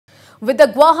With the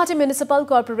Guwahati Municipal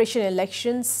Corporation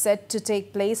elections set to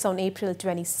take place on April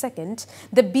 22nd,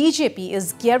 the BJP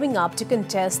is gearing up to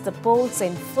contest the polls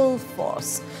in full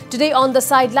force. Today, on the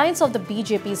sidelines of the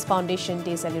BJP's Foundation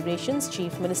Day celebrations,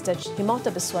 Chief Minister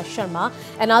Himanta Biswa Sharma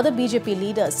and other BJP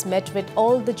leaders met with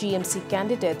all the GMC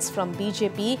candidates from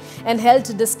BJP and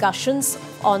held discussions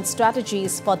on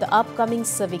strategies for the upcoming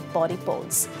civic body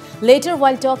polls. Later,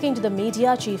 while talking to the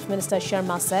media, Chief Minister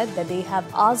Sharma said that they have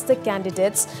asked the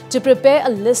candidates to prepare a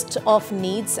list of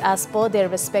needs as per their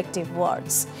respective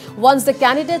wards. Once the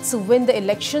candidates win the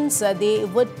elections, they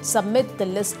would submit the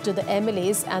list to the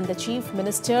MLAs and the Chief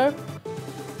Minister,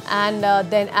 and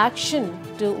then action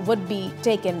would be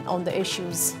taken on the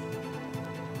issues.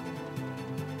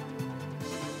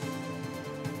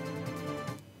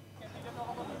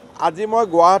 আজি মই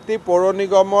গুৱাহাটী পৌৰ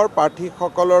নিগমৰ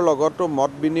প্ৰাৰ্থীসকলৰ লগতো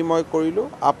মত বিনিময় কৰিলোঁ।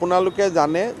 আপোনালোকে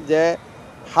জানে যে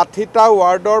 60টা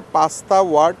ৱাৰ্ডৰ 5টা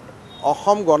ৱাৰ্ড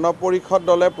অসম গণ পৰিষদ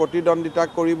দলে প্ৰতিদ্বন্দ্বিতা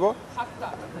কৰিব।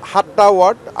 7টা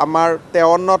ৱাৰ্ড আমাৰ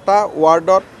 53টা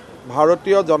ৱাৰ্ডত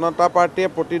ভাৰতীয় জনতা পাৰ্টিয়ে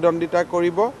প্ৰতিদ্বন্দ্বিতা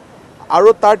কৰিব আৰু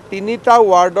তাৰ 3টা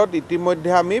ৱাৰ্ডত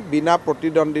ইতিমধ্যে আমি বিনা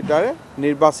প্ৰতিদ্বন্দ্বিতাৰে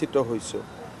নিৰ্বাচিত হৈছোঁ।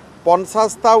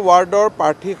 50টা ৱাৰ্ডৰ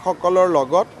প্ৰাৰ্থীসকলৰ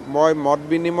লগত মই মত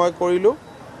বিনিময় কৰিলোঁ।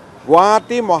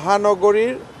 গুৱাহাটী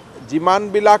মহানগৰীৰ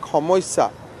যিমানবিলাক সমস্যা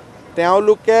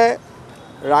তেওঁলোকে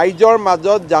ৰাইজৰ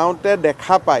মাজত যাওঁতে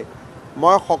দেখা পায়,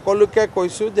 মই সকলোকে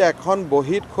কৈছোঁ যে এখন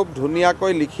বহীত খুব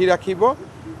ধুনীয়াকৈ লিখি ৰাখিব।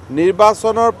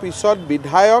 নিৰ্বাচনৰ পিছত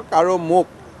বিধায়ক আৰু মোক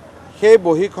সেই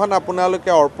বহীখন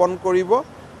আপোনালোকে অৰ্পণ কৰিব,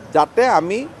 যাতে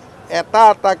আমি এটা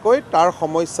এটাকৈ তাৰ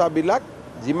সমস্যাবিলাক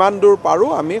যিমান দূৰ পাৰোঁ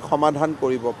আমি সমাধান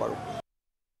কৰিব পাৰোঁ।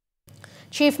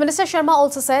 Chief Minister Sharma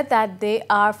also said that they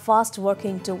are fast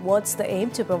working towards the aim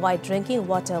to provide drinking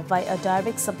water via a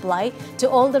direct supply to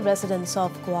all the residents of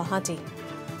Guwahati.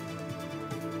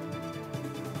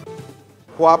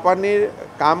 খোৱাপানীৰ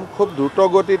কাম খুব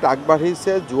দ্ৰুতগতিত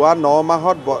আগবাঢ়িছে। যোৱা 9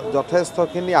 মাহত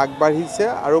যথেষ্টখিনি আগবাঢ়িছে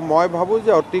আৰু মই ভাবোঁ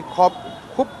যে অতি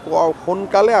খুব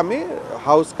সোনকালে আমি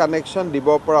হাউচ কানেকশ্যন দিব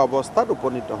পৰা অৱস্থাত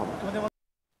উপনীত হ'ম।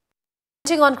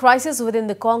 On crisis within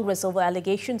the Congress over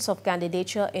allegations of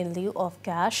candidature in lieu of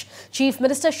cash, Chief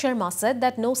Minister Sharma said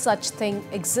that no such thing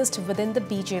exists within the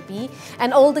BJP and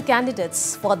all the candidates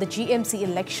for the GMC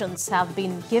elections have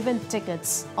been given tickets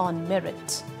on merit.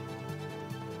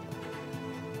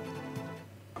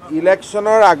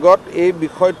 ইলেকশ্যনৰ আগত এই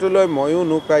বিষয়টোলৈ ময়ো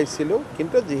নুকাইছিলোঁ,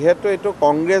 কিন্তু যেহেতু এইটো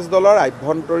কংগ্ৰেছ দলৰ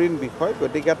আভ্যন্তৰীণ বিষয়,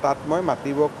 গতিকে তাত মই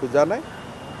মাতিব খোজা নাই।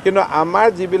 কিন্তু আমাৰ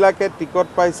যিবিলাকে টিকট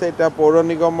পাইছে, এতিয়া পৌৰ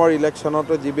নিগমৰ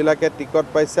ইলেকশ্যনতো যিবিলাকে টিকট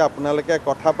পাইছে, আপোনালোকে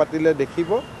কথা পাতিলে দেখিব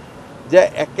যে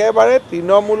একেবাৰে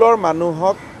তৃণমূলৰ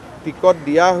মানুহক টিকট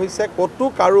দিয়া হৈছে, ক'তো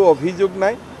কাৰো অভিযোগ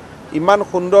নাই। ইমান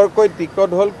সুন্দৰকৈ টিকট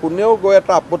হ'ল, কোনেও গৈ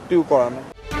এটা আপত্তিও কৰা নাই।